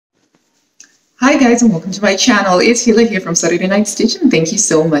Hi guys, and welcome to my channel. It's Hila here from Saturday Night Stitch, and thank you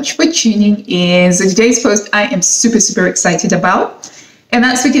so much for tuning in. So today's post I am super excited about, and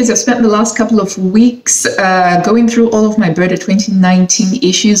that's because I've spent the last couple of weeks going through all of my Burda 2019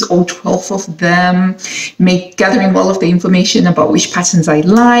 issues, all 12 of them, gathering all of the information about which patterns I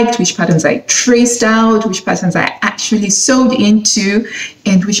liked, which patterns I traced out, which patterns I actually sewed into,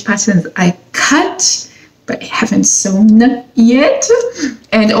 and which patterns I cut but haven't sewn yet,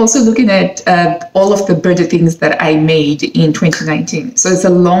 and also looking at all of the Burda things that I made in 2019. So it's a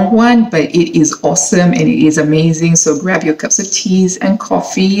long one, but it is awesome and it is amazing. So grab your cups of teas and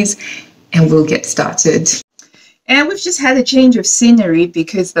coffees and we'll get started. And we've just had a change of scenery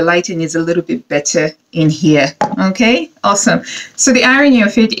because the lighting is a little bit better in here. Okay, awesome. So the irony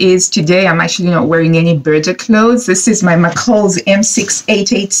of it is today I'm actually not wearing any Burda clothes. This is my McCall's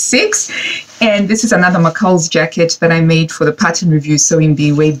M6886. And this is another McCall's jacket that I made for the Pattern Review Sewing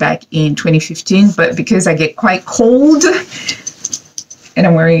Bee way back in 2015. But because I get quite cold and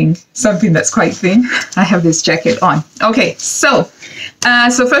I'm wearing something that's quite thin, I have this jacket on. Okay, so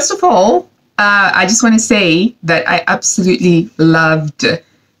first of all, I just want to say that I absolutely loved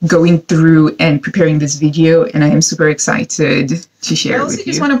going through and preparing this video, and I am super excited to share it with you. I also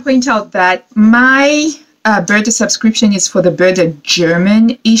just want to point out that my Burda subscription is for the Burda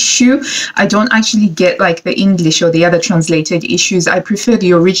German issue. I don't actually get like the English or the other translated issues. I prefer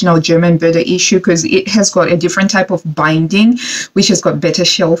the original German Burda issue because it has got a different type of binding, which has got better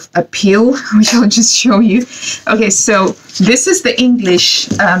shelf appeal, which I'll just show you. Okay, so this is the English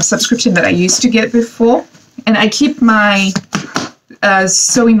subscription that I used to get before, and I keep my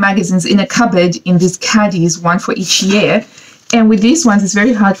sewing magazines in a cupboard in these caddies, one for each year. And with these ones, it's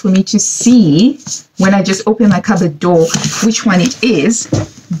very hard for me to see when I just open my cupboard door which one it is.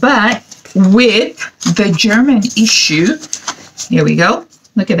 But with the German issue, here we go.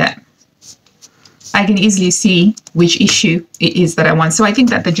 Look at that. I can easily see which issue it is that I want. So I think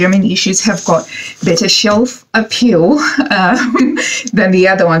that the German issues have got better shelf appeal than the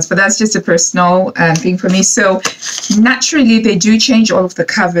other ones, but that's just a personal thing for me. So naturally, they do change all of the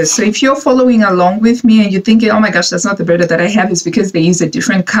covers. So if you're following along with me and you're thinking, oh my gosh, that's not the Burda that I have, it's because they use a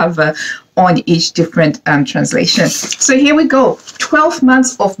different cover on each different translation. So here we go, 12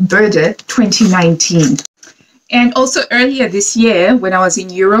 months of Burda 2019. And also earlier this year, when I was in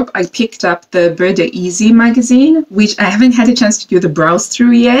Europe, I picked up the Burda Easy magazine, which I haven't had a chance to do the browse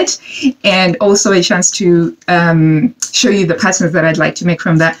through yet, and also a chance to show you the patterns that I'd like to make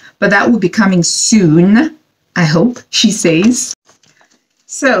from that. But that will be coming soon, I hope, she says.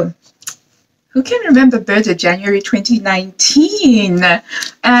 So, who can remember Burda January 2019?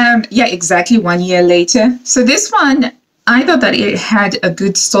 Yeah, exactly 1 year later. So this one, I thought that it had a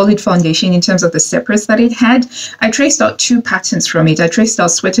good solid foundation in terms of the separates that it had. I traced out two patterns from it. I traced out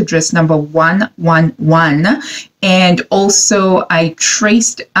sweater dress number 111, and also I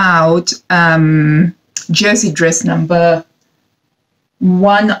traced out jersey dress number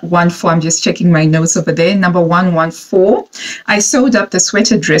 114. I'm just checking my notes over there. Number 114. I sewed up the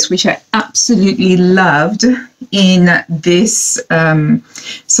sweater dress, which I absolutely loved, in this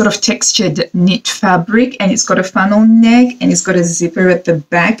sort of textured knit fabric, and it's got a funnel neck and it's got a zipper at the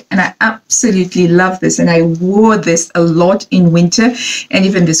back, and I absolutely love this, and I wore this a lot in winter, and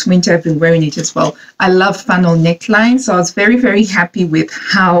even this winter I've been wearing it as well. I love funnel neckline, so I was very happy with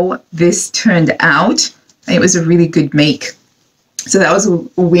how this turned out, and it was a really good make. So that was a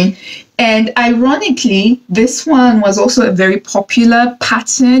win. And ironically, this one was also a very popular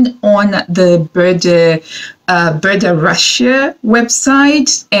pattern on the Burda Russia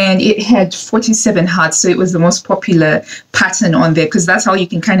website, and it had 47 hearts, so it was the most popular pattern on there, because that's how you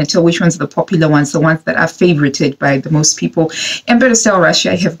can kind of tell which ones are the popular ones, the ones that are favorited by the most people. And Burdastyle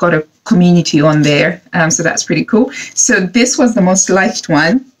Russia, I have got a community on there, so that's pretty cool. So this was the most liked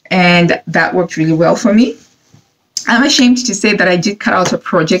one, and that worked really well for me. I'm ashamed to say that I did cut out a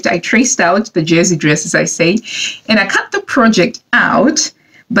project. I traced out the jersey dress, as I say, and I cut the project out,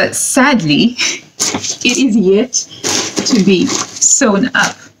 but sadly, it is yet to be sewn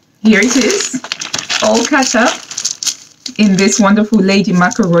up. Here it is, all cut up in this wonderful Lady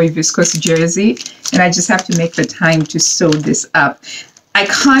McElroy viscose jersey, and I just have to make the time to sew this up. I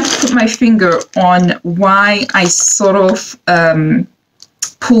can't put my finger on why I sort of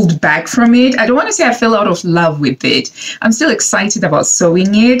pulled back from it. I don't want to say I fell out of love with it. I'm still excited about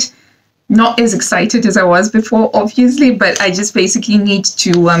sewing it. Not as excited as I was before, obviously, but I just basically need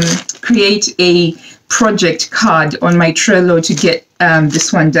to create a project card on my Trello to get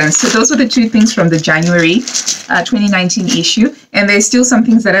this one done. So those are the two things from the January 2019 issue. And there's still some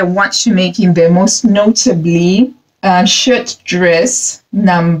things that I want to make in there, most notably shirt dress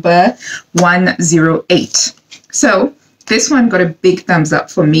number 108. So this one got a big thumbs up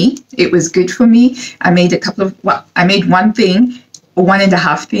for me. It was good for me. I made a couple of, well, I made one thing, one and a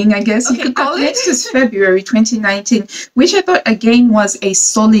half thing, I guess you could call it. This is February 2019, which I thought again was a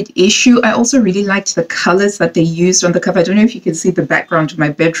solid issue. I also really liked the colors that they used on the cover. I don't know if you can see the background of my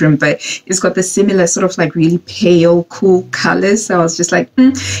bedroom, but it's got the similar sort of like really pale, cool colors. So I was just like,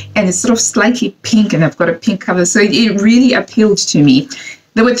 and it's sort of slightly pink, and I've got a pink cover. So it really appealed to me.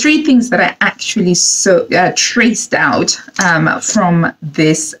 There were three things that I actually traced out from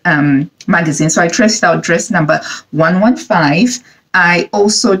this magazine. So I traced out dress number 115. I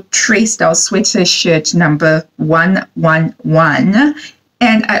also traced out sweater shirt number 111.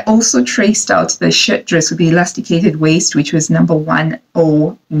 And I also traced out the shirt dress with the elasticated waist, which was number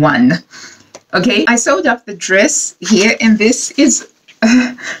 101. Okay, I sewed up the dress here, and this is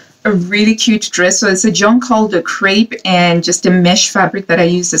a really cute dress. So it's a John Calder crepe and just a mesh fabric that I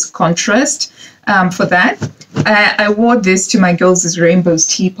used as contrast for that. I wore this to my girls' Rainbows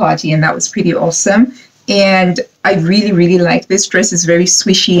tea party, and that was pretty awesome. And I really, really like this dress. It's very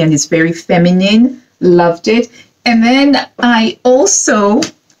swishy and it's very feminine. Loved it. And then I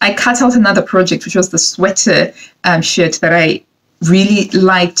cut out another project, which was the sweater shirt that I really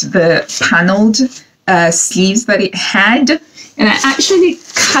liked the paneled sleeves that it had. And I actually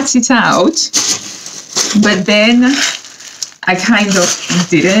cut it out, but then I kind of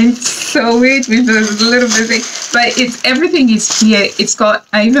didn't sew it, which was a little bit, but everything is here. It's got,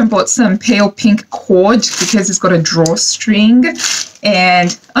 I even bought some pale pink cord because it's got a drawstring.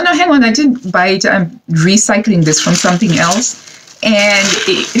 And, oh no, hang on, I didn't buy it. I'm recycling this from something else. And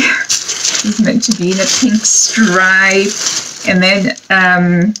it is meant to be in a pink stripe. And then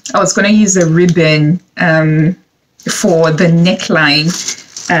I was going to use a ribbon for the neckline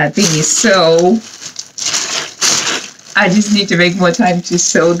thingy. So I just need to make more time to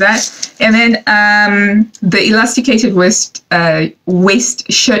sew that. And then the elasticated waist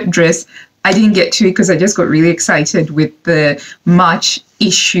shirt dress, I didn't get to it because I just got really excited with the March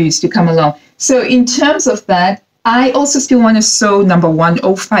issues to come along. So in terms of that, I also still want to sew number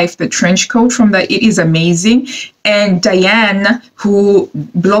 105, the trench coat from that. It is amazing. And Diane, who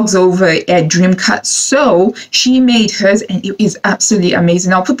blogs over at Dream Cut Sew, she made hers and it is absolutely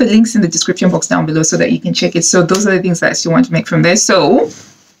amazing. I'll put the links in the description box down below so that you can check it. So those are the things that I still want to make from there. So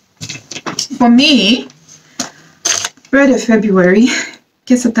for me, Burda February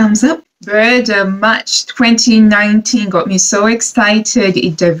gets a thumbs up. Burda March 2019 got me so excited.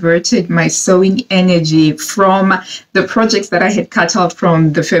 It diverted my sewing energy from the projects that I had cut out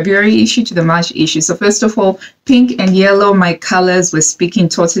from the February issue to the March issue. So first of all, pink and yellow, my colors were speaking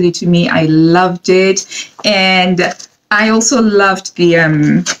totally to me. I loved it. And I also loved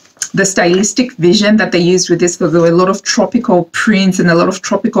the stylistic vision that they used with this. So there were a lot of tropical prints and a lot of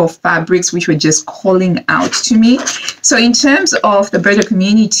tropical fabrics, which were just calling out to me. So in terms of the Burda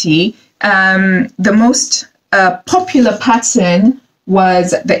community, the most popular pattern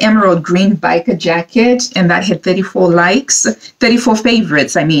was the emerald green biker jacket, and that had 34 likes, 34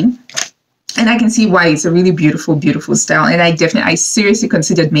 favorites, I mean. And I can see why. It's a really beautiful, beautiful style. And I seriously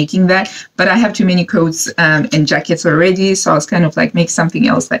considered making that, but I have too many coats and jackets already. So I was kind of like, make something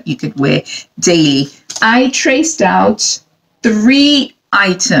else that you could wear daily. I traced out 3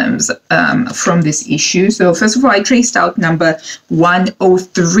 items from this issue. So first of all, I traced out number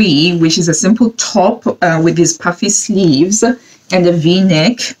 103, which is a simple top with these puffy sleeves and a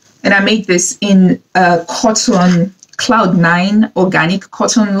V-neck. And I made this in cotton Cloud 9 organic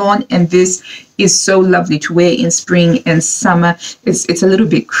cotton lawn, and this is so lovely to wear in spring and summer. It's a little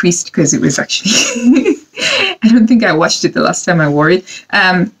bit creased because it was actually I don't think I washed it the last time I wore it.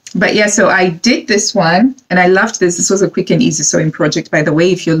 But yeah, so I did this one and I loved this. This was a quick and easy sewing project, by the way.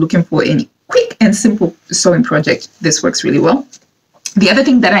 If you're looking for any quick and simple sewing project, this works really well. The other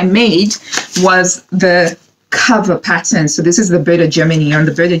thing that I made was the cover pattern. So this is the Burda Germany. On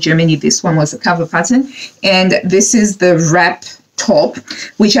the Burda Germany, this one was a cover pattern, and this is the wrap top,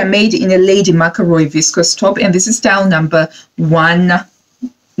 which I made in a Lady McElroy viscose top, and this is style number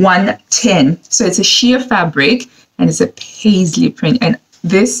 110. So it's a sheer fabric and it's a paisley print, and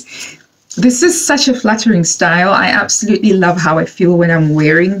this is such a flattering style. I absolutely love how I feel when I'm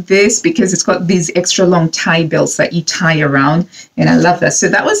wearing this because it's got these extra long tie belts that you tie around, and I love that. So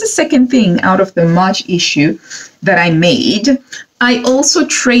that was the second thing out of the March issue that I made. I also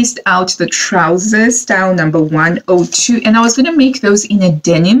traced out the trousers, style number 102, and I was going to make those in a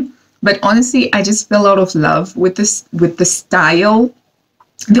denim, but honestly, I just fell out of love with this, with the style.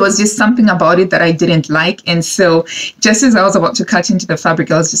 There was just something about it that I didn't like. And so just as I was about to cut into the fabric,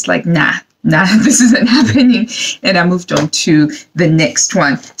 I was just like, nah, nah, this isn't happening. And I moved on to the next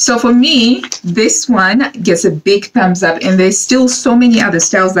one. So for me, this one gets a big thumbs up, and there's still so many other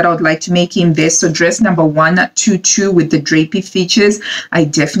styles that I would like to make in this. So dress number 122 with the drapey features, I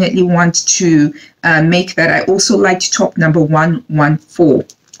definitely want to make that. I also liked top number 114.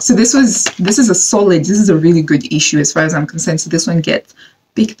 So this is a solid, this is a really good issue as far as I'm concerned. So this one gets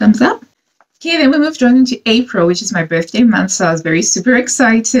big thumbs up. Okay, then we moved on into April, which is my birthday month, so I was very super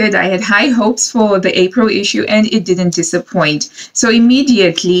excited. I had high hopes for the April issue, and it didn't disappoint. So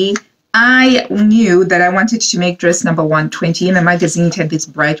immediately, I knew that I wanted to make dress number 120. In the magazine, it had this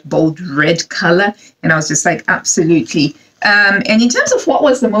bright, bold red color, and I was just like, absolutely. And in terms of what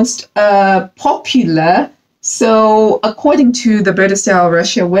was the most popular, so according to the Burdastyle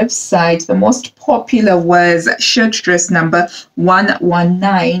Russia website, the most popular was shirt dress number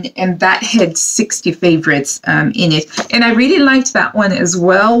 119, and that had 60 favorites in it. And I really liked that one as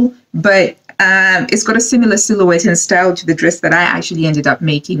well, but it's got a similar silhouette and style to the dress that I actually ended up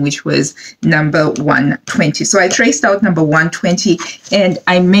making, which was number 120. So I traced out number 120 and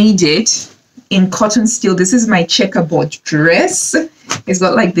I made it in cotton steel. This is my checkerboard dress. It's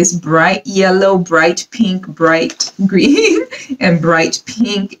got like this bright yellow, bright pink, bright green, and bright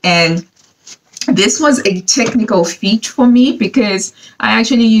pink. And this was a technical feat for me because I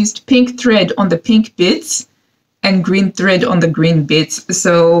actually used pink thread on the pink bits and green thread on the green bits.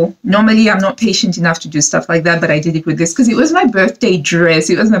 So normally I'm not patient enough to do stuff like that, but I did it with this because it was my birthday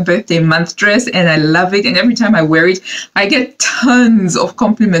dress. It was my birthday month dress, and I love it. And every time I wear it, I get tons of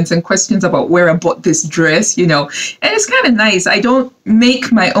compliments and questions about where I bought this dress, you know. And it's kind of nice. I don't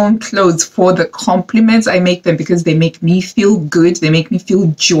make my own clothes for the compliments. I make them because they make me feel good. They make me feel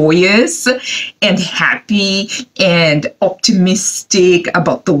joyous and happy and optimistic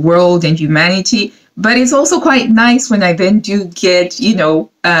about the world and humanity. But it's also quite nice when I then do get, you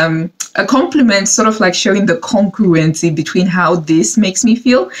know, a compliment, sort of like showing the congruency between how this makes me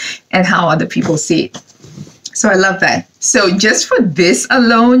feel and how other people see it. So I love that. So just for this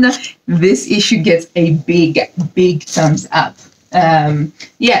alone, this issue gets a big, big thumbs up.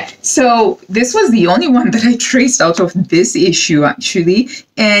 Yeah, so this was the only one that I traced out of this issue, actually.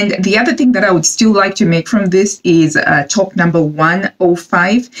 And the other thing that I would still like to make from this is top number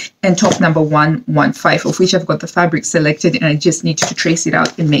 105 and top number 115, of which I've got the fabric selected, and I just need to trace it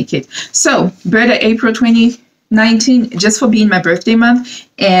out and make it. So Burda April 2019, just for being my birthday month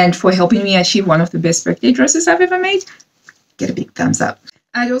and for helping me achieve one of the best birthday dresses I've ever made, get a big thumbs up.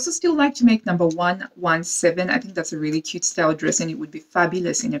 I'd also still like to make number 117. I think that's a really cute style dress, and it would be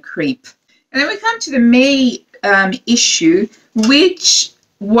fabulous in a crepe. And then we come to the May issue, which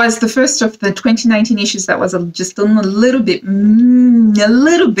was the first of the 2019 issues that was just a little bit,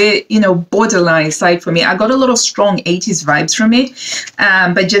 you know, borderline side for me. I got a lot of strong 80s vibes from it,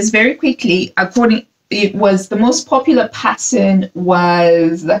 but just very quickly, it was the most popular pattern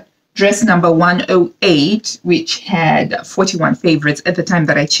was dress number 108, which had 41 favorites at the time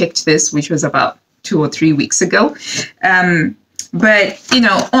that I checked this, which was about 2 or 3 weeks ago. But, you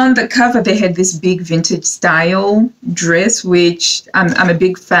know, on the cover, they had this big vintage style dress, which I'm a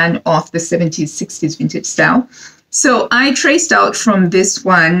big fan of the 70s, 60s vintage style. So I traced out from this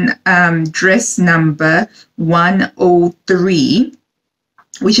one dress number 103,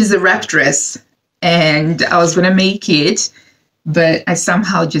 which is a wrap dress. And I was going to make it, but I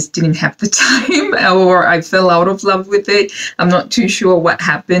somehow just didn't have the time, or I fell out of love with it. I'm not too sure what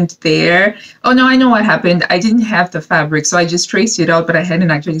happened there. Oh no, I know what happened. I didn't have the fabric, so I just traced it out, but I hadn't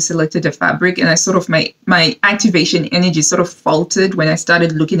actually selected the fabric, and I sort of, my activation energy sort of faltered when I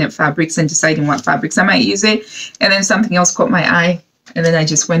started looking at fabrics and deciding what fabrics I might use it, and then something else caught my eye, and then I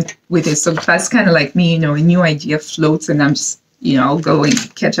just went with it. So that's kind of like me, you know, a new idea floats, and I'm just, you know, I'll go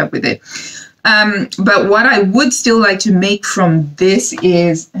and catch up with it. But what I would still like to make from this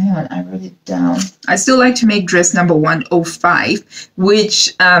is, hang on, I wrote it down. I still like to make dress number 105,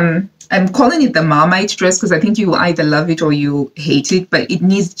 which I'm calling it the Marmite dress because I think you will either love it or you hate it, but it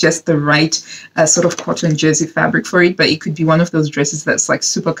needs just the right sort of cotton jersey fabric for it. But it could be one of those dresses that's like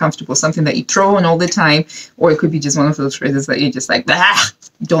super comfortable, something that you throw on all the time, or it could be just one of those dresses that you're just like, ah,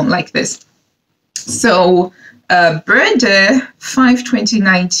 don't like this. So Burda 5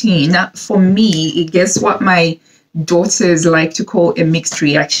 2019, for me, it gets what my daughters like to call a mixed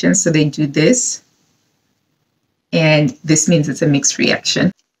reaction. So they do this, and this means it's a mixed reaction.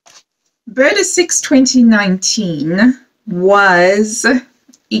 Burda 6 2019 was,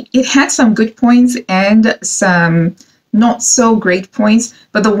 it had some good points and some not so great points,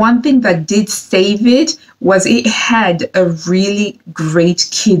 but the one thing that did save it was it had a really great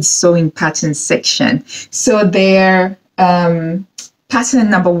kids sewing pattern section. So their pattern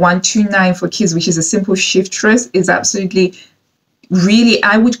number 129 for kids, which is a simple shift dress, is absolutely, really,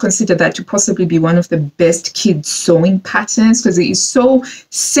 I would consider that to possibly be one of the best kids sewing patterns, because it is so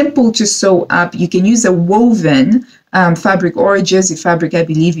simple to sew up. You can use a woven fabric or a jersey fabric, I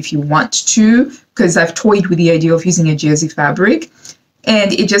believe, if you want to, because I've toyed with the idea of using a jersey fabric.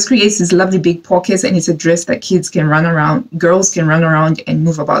 And it just creates these lovely big pockets, and it's a dress that kids can run around, girls can run around and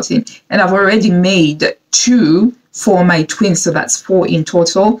move about in. And I've already made 2 for my twins, so that's 4 in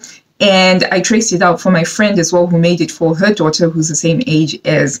total. And I traced it out for my friend as well, who made it for her daughter, who's the same age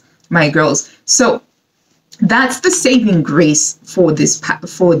as my girls. So that's the saving grace for this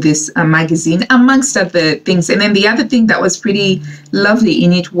magazine, amongst other things. And then the other thing that was pretty lovely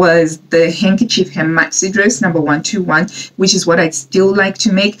in it was the handkerchief hem maxi dress number 121, which is what I'd still like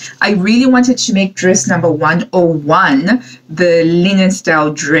to make. I really wanted to make dress number 101, the linen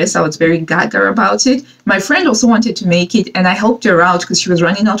style dress. I was very gaga about it. My friend also wanted to make it, and I helped her out because she was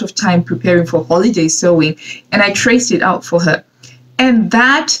running out of time preparing for holiday sewing, and I traced it out for her. And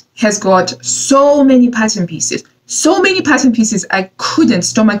that has got so many pattern pieces, I couldn't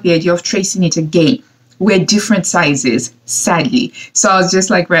stomach the idea of tracing it again. We're different sizes, sadly. So I was just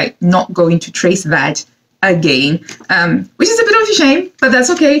like, right, not going to trace that again, which is a bit of a shame, but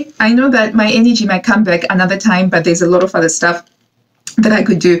that's okay. I know that my energy might come back another time, but there's a lot of other stuff that I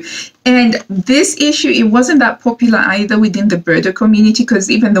could do. And this issue, it wasn't that popular either within the Burda community,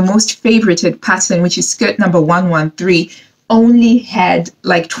 because even the most favorited pattern, which is skirt number 113, only had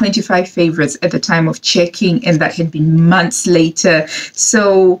like 25 favorites at the time of checking, and that had been months later.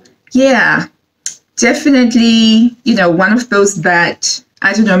 So yeah, definitely, you know, one of those that,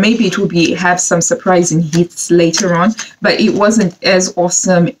 I don't know, maybe it will have some surprising hits later on, but it wasn't as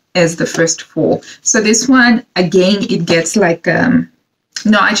awesome as the first 4. So this one, again, it gets like,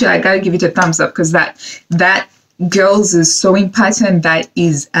 no, actually, I gotta give it a thumbs up, because that girls' sewing pattern, that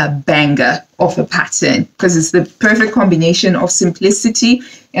is a banger of a pattern, because it's the perfect combination of simplicity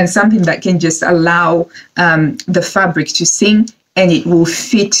and something that can just allow the fabric to sing, and it will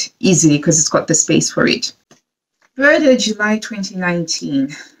fit easily because it's got the space for it. Burda July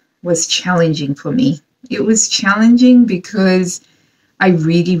 2019 was challenging for me. It was challenging because I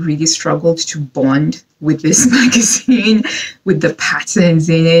really, really struggled to bond with this magazine, with the patterns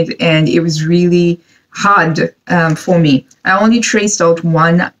in it, and it was really hard for me. I only traced out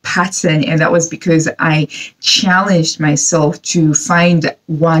one pattern, and that was because I challenged myself to find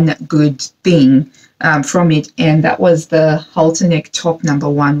one good thing from it, and that was the halter neck top number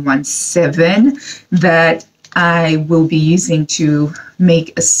 117 that I will be using to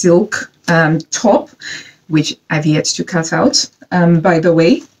make a silk top, which I've yet to cut out, by the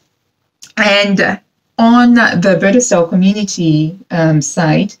way. And on the Burdastyle community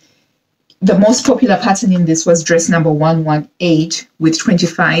site, the most popular pattern in this was dress number 118 with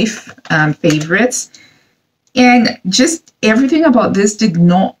 25 favorites. And just everything about this did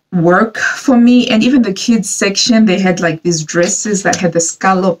not work for me. And even the kids section, they had like these dresses that had the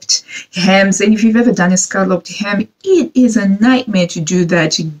scalloped hems. And if you've ever done a scalloped hem, it is a nightmare to do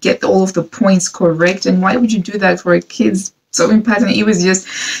that, to get all of the points correct. And why would you do that for a kid's sewing pattern? It was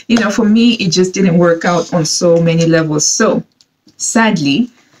just, you know, for me, it just didn't work out on so many levels. So sadly,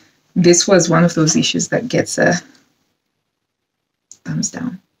 this was one of those issues that gets a thumbs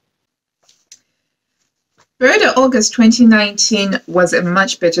down. Burda August 2019 was a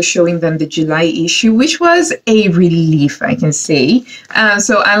much better showing than the July issue, which was a relief, I can say.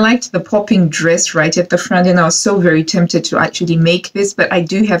 So I liked the popping dress right at the front, and I was so very tempted to actually make this, but I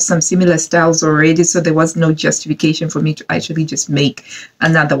do have some similar styles already, so there was no justification for me to actually just make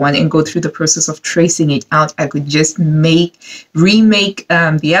another one and go through the process of tracing it out. I could just remake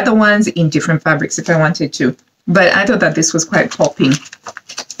the other ones in different fabrics if I wanted to, but I thought that this was quite popping.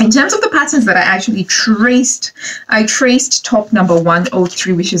 In terms of the patterns that I actually traced, I traced top number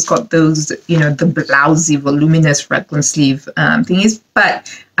 103, which has got those, you know, the blousey, voluminous raglan sleeve thingies,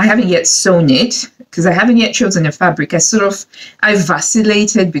 but I haven't yet sewn it because I haven't yet chosen a fabric. I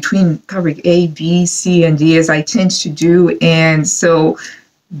vacillated between fabric A, B, C, and D, as I tend to do, and so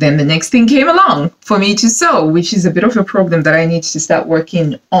then the next thing came along for me to sew, which is a bit of a problem that I need to start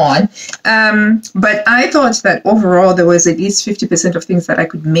working on. But I thought that overall there was at least 50% of things that I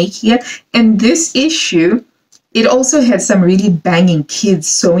could make here. And this issue, it also had some really banging kids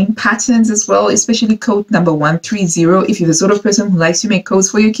sewing patterns as well, especially coat number 130. If you're the sort of person who likes to make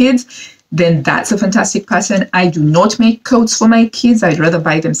coats for your kids, then that's a fantastic pattern. I do not make coats for my kids. I'd rather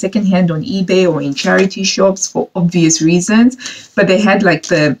buy them secondhand on eBay or in charity shops for obvious reasons. But they had like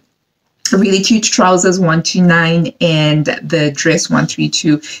the really cute trousers 129 and the dress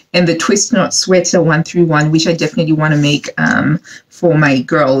 132 and the twist knot sweater 131, which I definitely want to make for my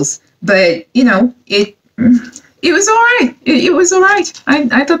girls. But you know, it was all right. It was all right.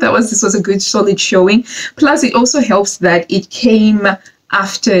 I thought this was a good solid showing. Plus it also helps that it came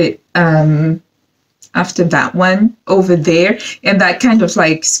after that one over there, and that kind of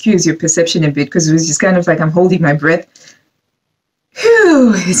like skews your perception a bit, because it was just kind of like I'm holding my breath.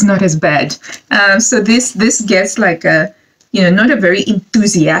 Whew, it's not as bad. So this gets like a, you know, not a very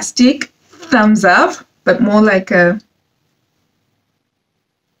enthusiastic thumbs up, but more like a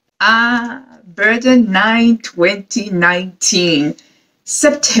Burda 9 2019,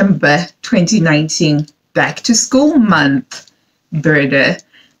 September 2019, back to school month, Burda.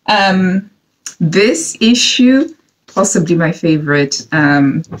 This issue, possibly my favorite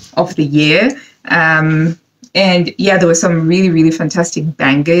of the year. And yeah, there were some really, really fantastic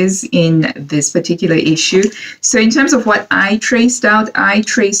bangers in this particular issue. So in terms of what I traced out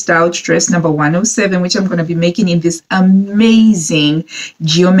dress number 107, which I'm going to be making in this amazing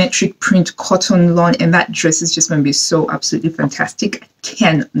geometric print cotton lawn. And that dress is just going to be so absolutely fantastic. I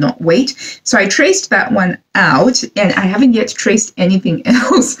cannot wait. So I traced that one out, and I haven't yet traced anything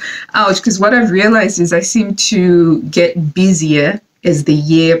else out, because what I've realized is I seem to get busier as the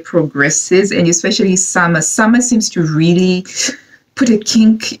year progresses, and especially summer. Summer seems to really put a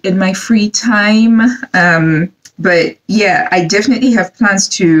kink in my free time. But yeah, I definitely have plans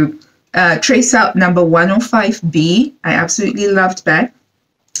to trace out number 105B. I absolutely loved that.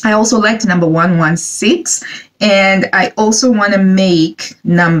 I also liked number 116, and I also want to make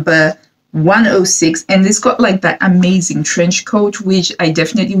number 106, and it's got like that amazing trench coat, which I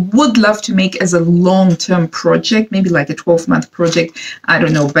definitely would love to make as a long-term project, maybe like a 12-month project. I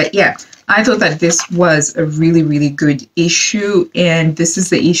don't know, but yeah, I thought that this was a really, really good issue, and this is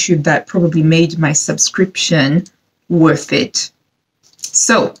the issue that probably made my subscription worth it.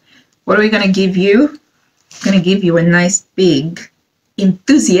 So what are we going to give you? I'm going to give you a nice big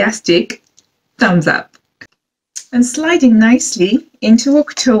enthusiastic thumbs up. And sliding nicely into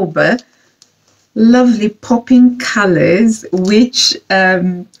October, lovely popping colors, which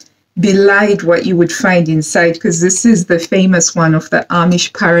belied what you would find inside, because this is the famous one of the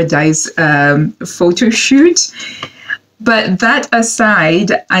Amish Paradise photo shoot. But that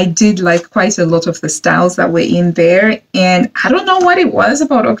aside, I did like quite a lot of the styles that were in there. And I don't know what it was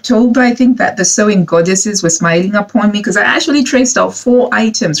about October. I think that the sewing goddesses were smiling upon me, because I actually traced out 4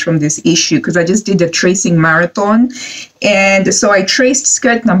 items from this issue, because I just did a tracing marathon. And so I traced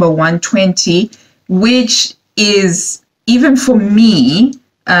skirt number 120, which is, even for me,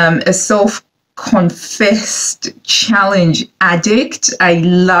 a self-confessed challenge addict. I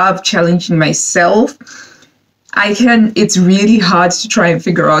love challenging myself. It's really hard to try and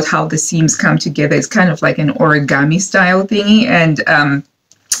figure out how the seams come together. It's kind of like an origami style thingy. And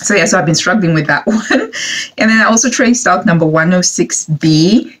so yeah, so I've been struggling with that one. And then I also traced out number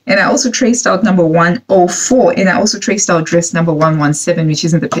 106B, and I also traced out number 104, and I also traced out dress number 117, which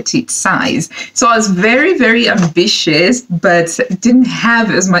isn't the petite size. So I was very, very ambitious, but didn't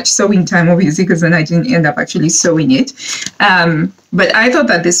have as much sewing time, obviously, because then I didn't end up actually sewing it. But I thought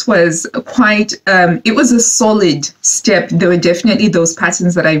that this was quite, it was a solid step. There were definitely those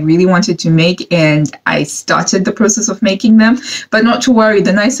patterns that I really wanted to make, and I started the process of making them. But not to worry,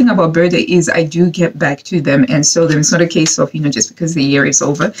 the nice thing about Burda is I do get back to them and sew them. It's not a case of, you know, just because the year is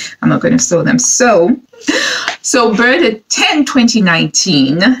over, I'm not going to sew them. So Burda 10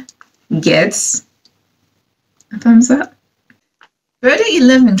 2019 gets a thumbs up. Burda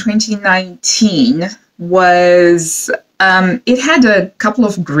 11 2019 was... it had a couple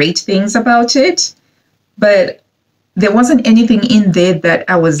of great things about it, but there wasn't anything in there that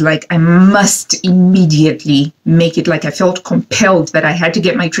I was like, I must immediately make it. Like I felt compelled that I had to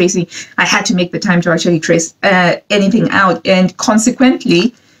get my tracing. I had to make the time to actually trace anything out. And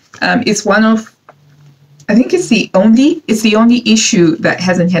consequently, it's one of, I think it's the only issue that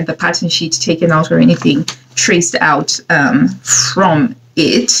hasn't had the pattern sheet taken out or anything traced out from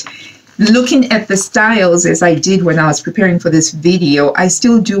it. Looking at the styles as I did when I was preparing for this video, I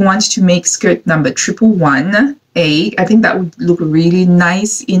still do want to make skirt number 111A. I think that would look really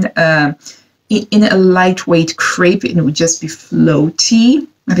nice in a lightweight crepe, and it would just be floaty.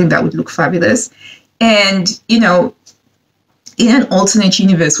 I think that would look fabulous. And, you know, in an alternate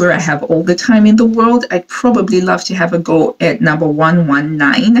universe where I have all the time in the world, I'd probably love to have a go at number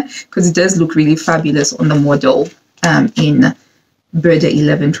 119, because it does look really fabulous on the model in Burda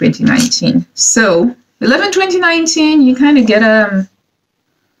 11 2019. So 11 2019, you kind of get a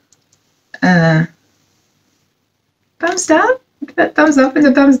thumbs down, that thumbs up and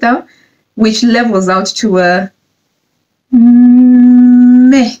the thumbs down. which levels out to a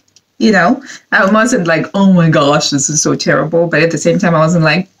meh. You know, I wasn't like, oh my gosh, this is so terrible. But at the same time, I wasn't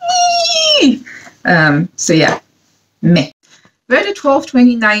like, ee! So yeah, meh. Burda 12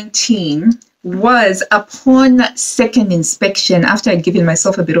 2019 was, upon second inspection, after I'd given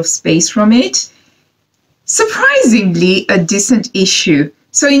myself a bit of space from it, surprisingly a decent issue.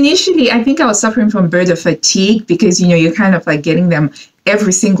 So initially, I think I was suffering from Burda fatigue because, you know, you're kind of like getting them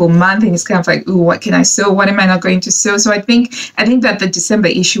every single month and it's kind of like, ooh, what can I sew? What am I not going to sew? So I think that the December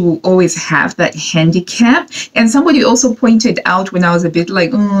issue will always have that handicap. And somebody also pointed out when I was a bit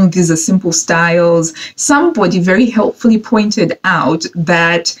like, oh, these are simple styles. Somebody very helpfully pointed out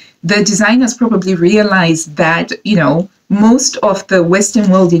that the designers probably realized that, you know, most of the Western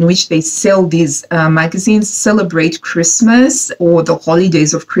world in which they sell these magazines celebrate Christmas or the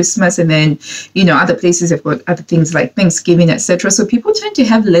holidays of Christmas, and then, you know, other places have got other things like Thanksgiving, etc. So people tend to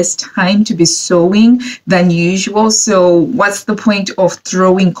have less time to be sewing than usual. So what's the point of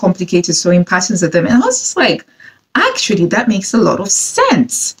throwing complicated sewing patterns at them? And I was just like, actually, that makes a lot of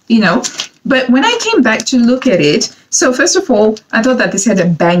sense, you know. But when I came back to look at it, so first of all, I thought that this had a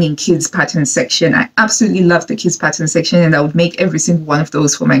banging kids pattern section. I absolutely love the kids pattern section, and I would make every single one of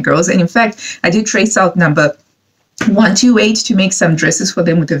those for my girls. And in fact, I did trace out number 128 to make some dresses for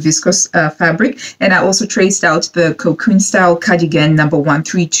them with a viscose fabric. And I also traced out the cocoon style cardigan number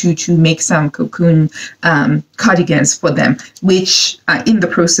 132 to make some cocoon cardigans for them, which are in the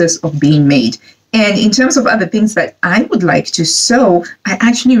process of being made. And in terms of other things that I would like to sew, I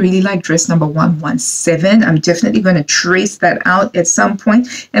actually really like dress number 117. I'm definitely going to trace that out at some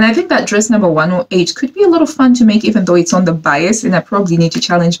point. And I think that dress number 108 could be a lot of fun to make, even though it's on the bias. And I probably need to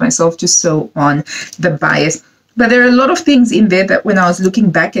challenge myself to sew on the bias. But there are a lot of things in there that when I was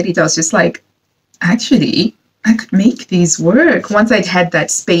looking back at it, I was just like, actually, I could make these work once I'd had that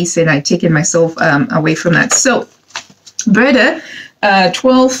space and I'd taken myself away from that. So, Burda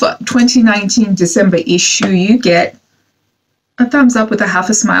 12 2019 December issue, you get a thumbs up with a half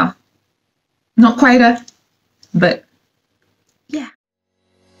a smile. Not quite a, but yeah.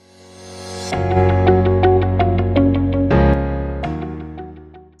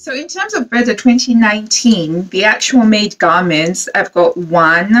 So in terms of Burda 2019, the actual made garments, I've got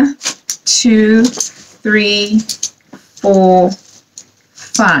 1, 2, 3, 4,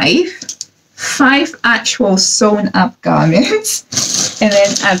 5 actual sewn up garments, and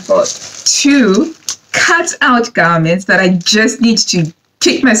then I've got 2 cut out garments that I just need to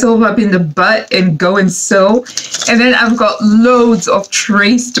kick myself up in the butt and go and sew. And then I've got loads of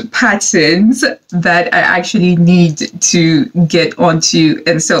traced patterns that I actually need to get onto.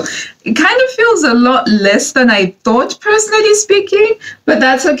 And so it kind of feels a lot less than I thought, personally speaking, but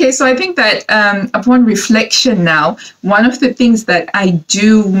that's okay. So I think that upon reflection now, one of the things that I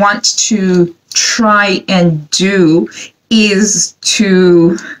do want to try and do is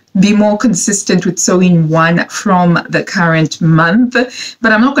to be more consistent with sewing one from the current month,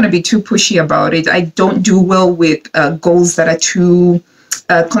 but I'm not going to be too pushy about it. I don't do well with goals that are too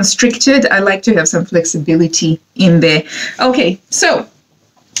constricted. I like to have some flexibility in there. Okay, so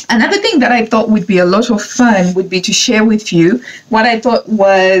another thing that I thought would be a lot of fun would be to share with you what I thought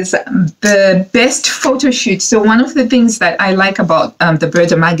was the best photo shoot. So one of the things that I like about the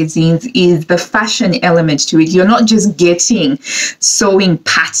Burda magazines is the fashion element to it. You're not just getting sewing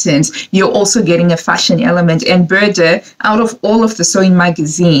patterns, you're also getting a fashion element. And Burda, out of all of the sewing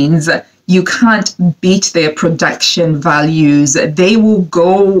magazines, you can't beat their production values. They will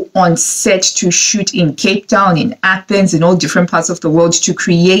go on set to shoot in Cape Town, in Athens, in all different parts of the world to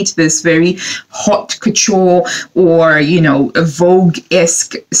create this very haute couture or, you know, a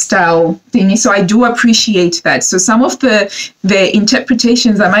Vogue-esque style thing. So I do appreciate that. So some of the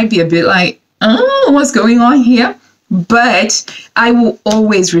interpretations, I might be a bit like, oh, what's going on here? But I will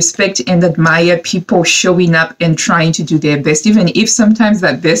always respect and admire people showing up and trying to do their best, even if sometimes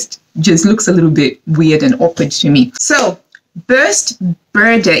that best just looks a little bit weird and awkward to me. So, first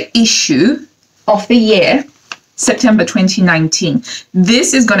Burda issue of the year, September 2019.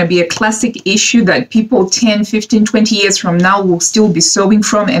 This is going to be a classic issue that people 10, 15, 20 years from now will still be sewing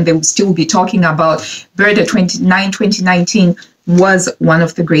from, and they will still be talking about. Burda 2019 was one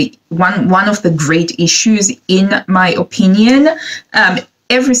of the great issues, in my opinion.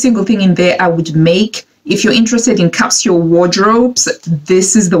 Every single thing in there I would make. If you're interested in capsule wardrobes,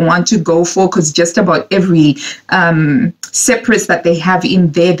 this is the one to go for, because just about every separates that they have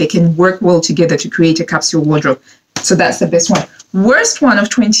in there, they can work well together to create a capsule wardrobe. So that's the best one. Worst one of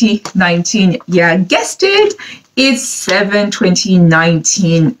 2019, yeah, guessed it. It's 7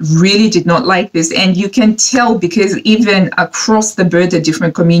 2019. Really did not like this. And you can tell because even across the Burda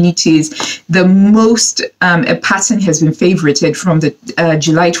different communities, the most a pattern has been favorited from the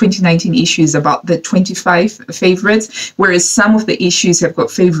July 2019 issues, about the 25 favorites, whereas some of the issues have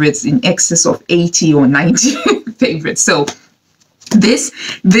got favorites in excess of 80 or 90 favorites. So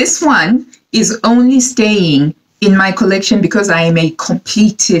this one is only staying in my collection because I am a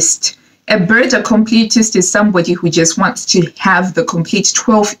completist. A Burda completist is somebody who just wants to have the complete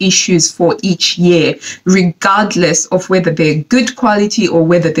 12 issues for each year, regardless of whether they're good quality or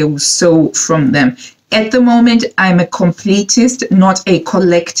whether they will sew from them. At the moment, I'm a completist, not a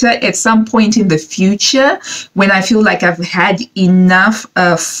collector. At some point in the future, when I feel like I've had enough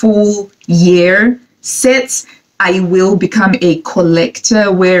full year sets, I will become a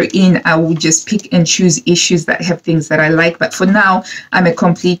collector, wherein I will just pick and choose issues that have things that I like. But for now, I'm a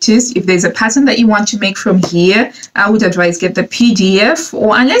completist. If there's a pattern that you want to make from here, I would advise get the PDF,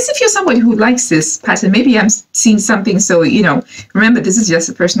 or unless if you're somebody who likes this pattern, maybe I'm seeing something. So, you know, remember, this is just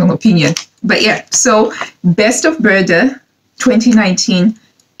a personal opinion. But yeah, so best of Burda 2019.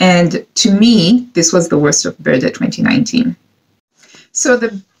 And to me, this was the worst of Burda 2019. So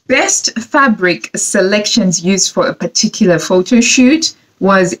the best fabric selections used for a particular photo shoot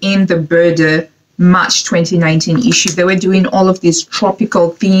was in the Burda March 2019 issue. They were doing all of these tropical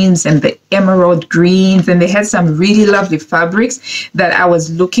themes and the emerald greens, and they had some really lovely fabrics that I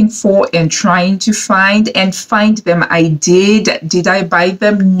was looking for and trying to find them. I did. Did I buy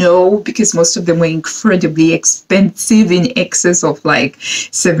them? No, because most of them were incredibly expensive, in excess of like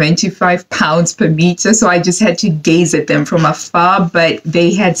 75 pounds per meter. So I just had to gaze at them from afar, but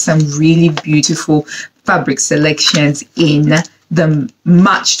they had some really beautiful fabric selections in the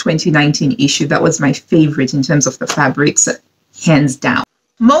March 2019 issue. That was my favorite in terms of the fabrics, hands down.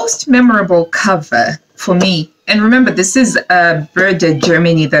 Most memorable cover for me, and remember, this is Burda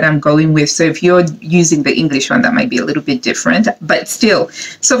Germany that I'm going with, so if you're using the English one, that might be a little bit different, but still.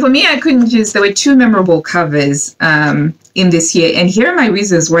 So for me, I couldn't just, there were two memorable covers in this year, and here are my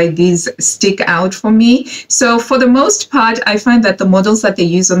reasons why these stick out for me. So for the most part, I find that the models that they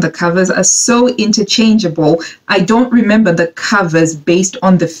use on the covers are so interchangeable. I don't remember the covers based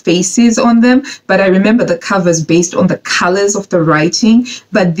on the faces on them, but I remember the covers based on the colors of the writing.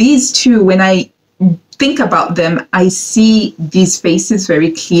 But these two, when I think about them, I see these faces very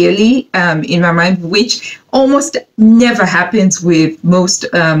clearly in my mind, which almost never happens with most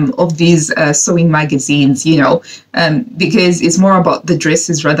of these sewing magazines, you know, because it's more about the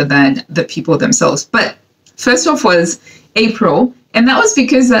dresses rather than the people themselves. But first off was April, and that was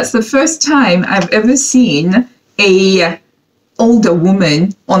because that's the first time I've ever seen a older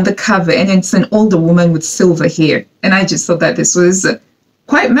woman on the cover, and it's an older woman with silver hair. And I just thought that this was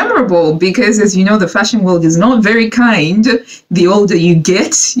quite memorable because, as you know, the fashion world is not very kind. The older you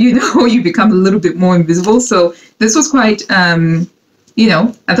get, you know, you become a little bit more invisible. So this was quite, you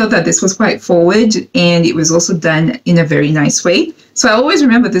know, I thought that this was quite forward, and it was also done in a very nice way. So I always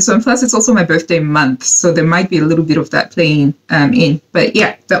remember this one. Plus, it's also my birthday month, so there might be a little bit of that playing in. But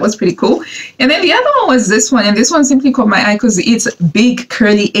yeah, that was pretty cool. And then the other one was this one, and this one simply caught my eye because it's big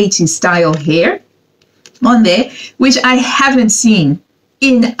curly 80s style hair on there, which I haven't seen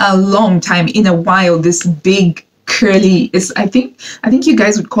in a long time, in a while. This big curly is, I think you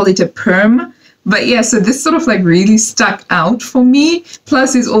guys would call it a perm, but yeah, so this sort of like really stuck out for me.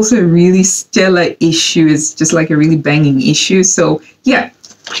 Plus it's also a really stellar issue. It's just like a really banging issue. So yeah,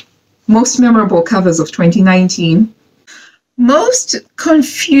 most memorable covers of 2019. Most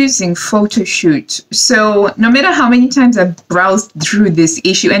confusing photo shoot. So no matter how many times I browsed through this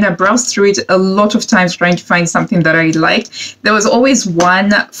issue, and I browsed through it a lot of times trying to find something that I liked, there was always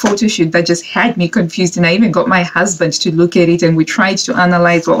one photo shoot that just had me confused. And I even got my husband to look at it, and we tried to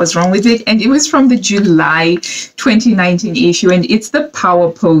analyze what was wrong with it. And it was from the July 2019 issue, and it's the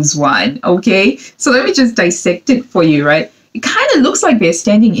power pose one. Okay, so let me just dissect it for you, right? It kind of looks like they're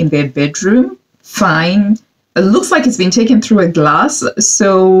standing in their bedroom. Fine. It looks like it's been taken through a glass,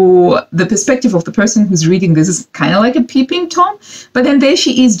 so the perspective of the person who's reading this is kind of like a peeping Tom. But then there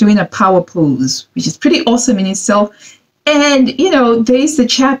she is doing a power pose, which is pretty awesome in itself. And, you know, there's the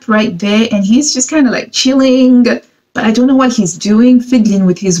chap right there, and he's just kind of like chilling, but I don't know what he's doing, fiddling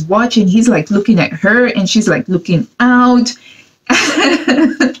with his watch, and he's like looking at her, and she's like looking out.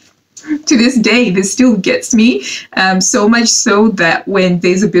 To this day, this still gets me, so much so that when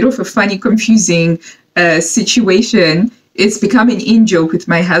there's a bit of a funny, confusing situation, it's become an in-joke with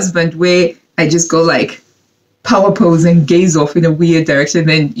my husband, where I just go like power pose and gaze off in a weird direction,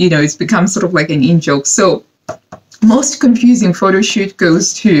 and you know, it's become sort of like an in-joke. So Most confusing photo shoot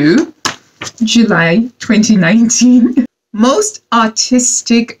goes to July 2019. Most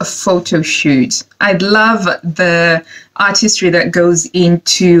artistic photo shoot. I love the artistry that goes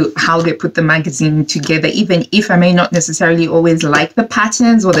into how they put the magazine together. Even if I may not necessarily always like the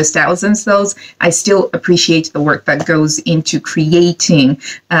patterns or the styles themselves, I still appreciate the work that goes into creating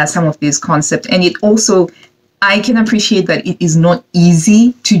some of these concepts. And it also, I can appreciate that it is not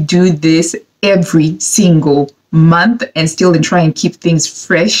easy to do this every single month and still try and keep things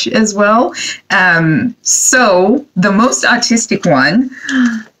fresh as well. So the most artistic one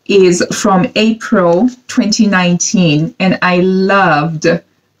is from April 2019, and I loved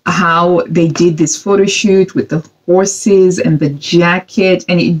how they did this photo shoot with the horses and the jacket,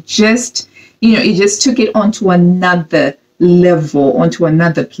 and it just, you know, it just took it onto another level, onto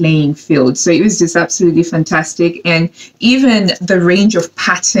another playing field. So it was just absolutely fantastic. And even the range of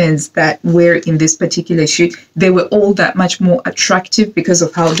patterns that were in this particular shoot, they were all that much more attractive because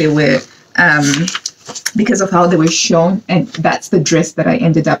of how they were shown. And that's the dress that I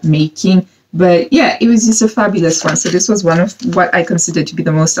ended up making. But yeah, it was just a fabulous one. So this was one of what I consider to be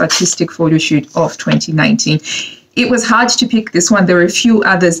the most artistic photo shoot of 2019. It was hard to pick this one. There were a few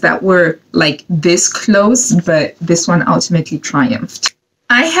others that were like this close, but this one ultimately triumphed.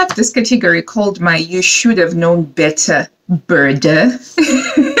 I have this category called my You Should Have Known Better Burda.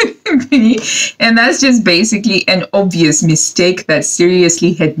 And that's just basically an obvious mistake that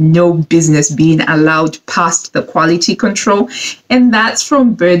seriously had no business being allowed past the quality control. And that's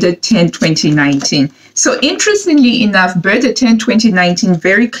from Burda 10 2019. So interestingly enough, Burda 10 2019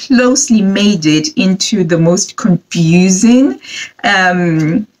 very closely made it into the most confusing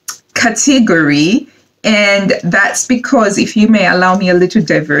category. And that's because, if you may allow me a little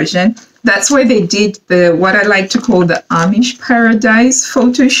diversion, that's where they did the what I like to call the Amish Paradise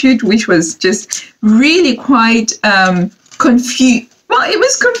photo shoot, which was just really quite confused. Well, it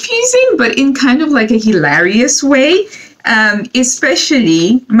was confusing, but in kind of like a hilarious way.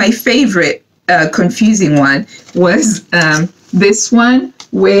 Especially my favorite confusing one was this one,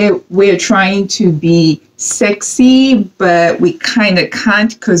 where we're trying to be sexy, but we kind of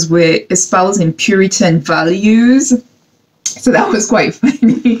can't because we're espousing Puritan values. So that was quite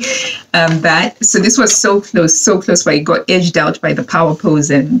funny. So this was so close, but it got edged out by the power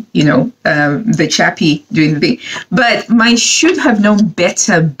pose and, you know, the chappie doing the thing. But my should have known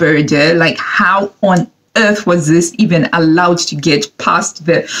better Burda, like how on earth was this even allowed to get past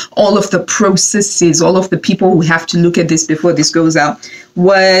all of the processes, all of the people who have to look at this before this goes out,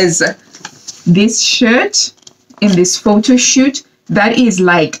 was this shirt in this photo shoot that is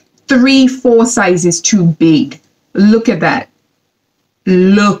like 3-4 sizes too big. Look at that.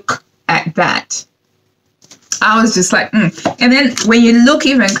 Look at that. I was just like, And then when you look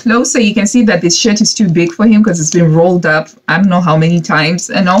even closer, you can see that this shirt is too big for him because it's been rolled up I don't know how many times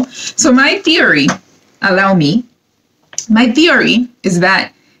and all. So my theory, my theory is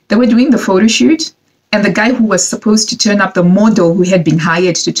that they were doing the photo shoot, and the guy who was supposed to turn up, the model who had been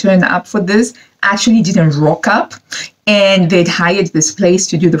hired to turn up for this, actually didn't rock up. And they'd hired this place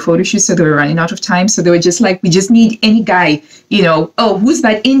to do the photo shoot, so they were running out of time. So they were just like, we just need any guy, you know, oh, who's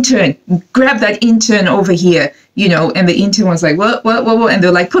that intern? Grab that intern over here, you know. And the intern was like, what? And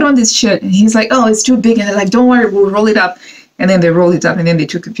they're like, put on this shirt. And he's like, oh, it's too big. And they're like, don't worry, we'll roll it up. And then they rolled it up, and then they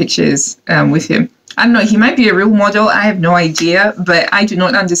took pictures with him. I don't know, he might be a real model, I have no idea, but I do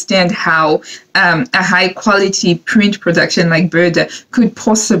not understand how a high quality print production like Burda could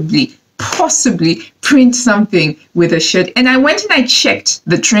possibly print something with a shirt. And I went and I checked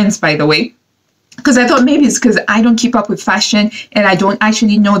the trends, by the way, because I thought maybe it's because I don't keep up with fashion, and I don't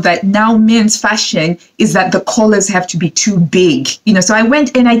actually know that now men's fashion is that the collars have to be too big, you know. So I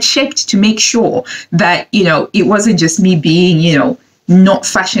went and I checked to make sure that, you know, it wasn't just me being, you know, not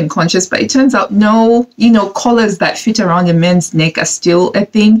fashion conscious, but it turns out no, you know, collars that fit around a men's neck are still a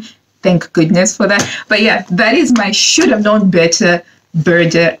thing. Thank goodness for that. But yeah, that is my should have known better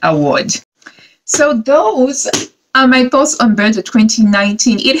Burda award. So those are my thoughts on Burda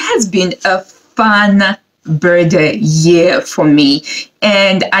 2019. It has been a fun Burda year for me,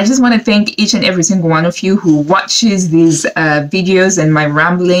 and I just want to thank each and every single one of you who watches these videos and my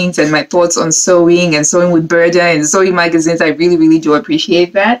ramblings and my thoughts on sewing and sewing with Burda and sewing magazines. I really do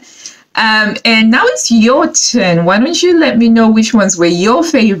appreciate that. And now it's your turn. Why don't you let me know which ones were your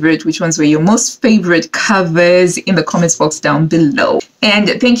favorite, which ones were your most favorite covers in the comments box down below.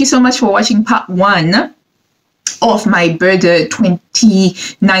 And thank you so much for watching part 1 of my Burda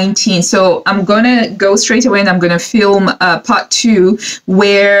 2019. So I'm gonna go straight away and I'm gonna film part 2,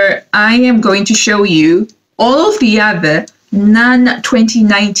 where I am going to show you all of the other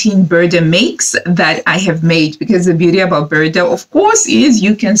non-2019 Burda makes that I have made, because the beauty about Burda, of course, is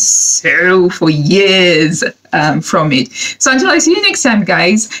you can sew for years from it. So until I see you next time,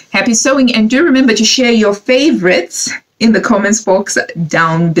 guys, happy sewing, and do remember to share your favorites in the comments box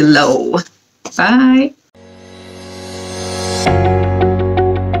down below. Bye.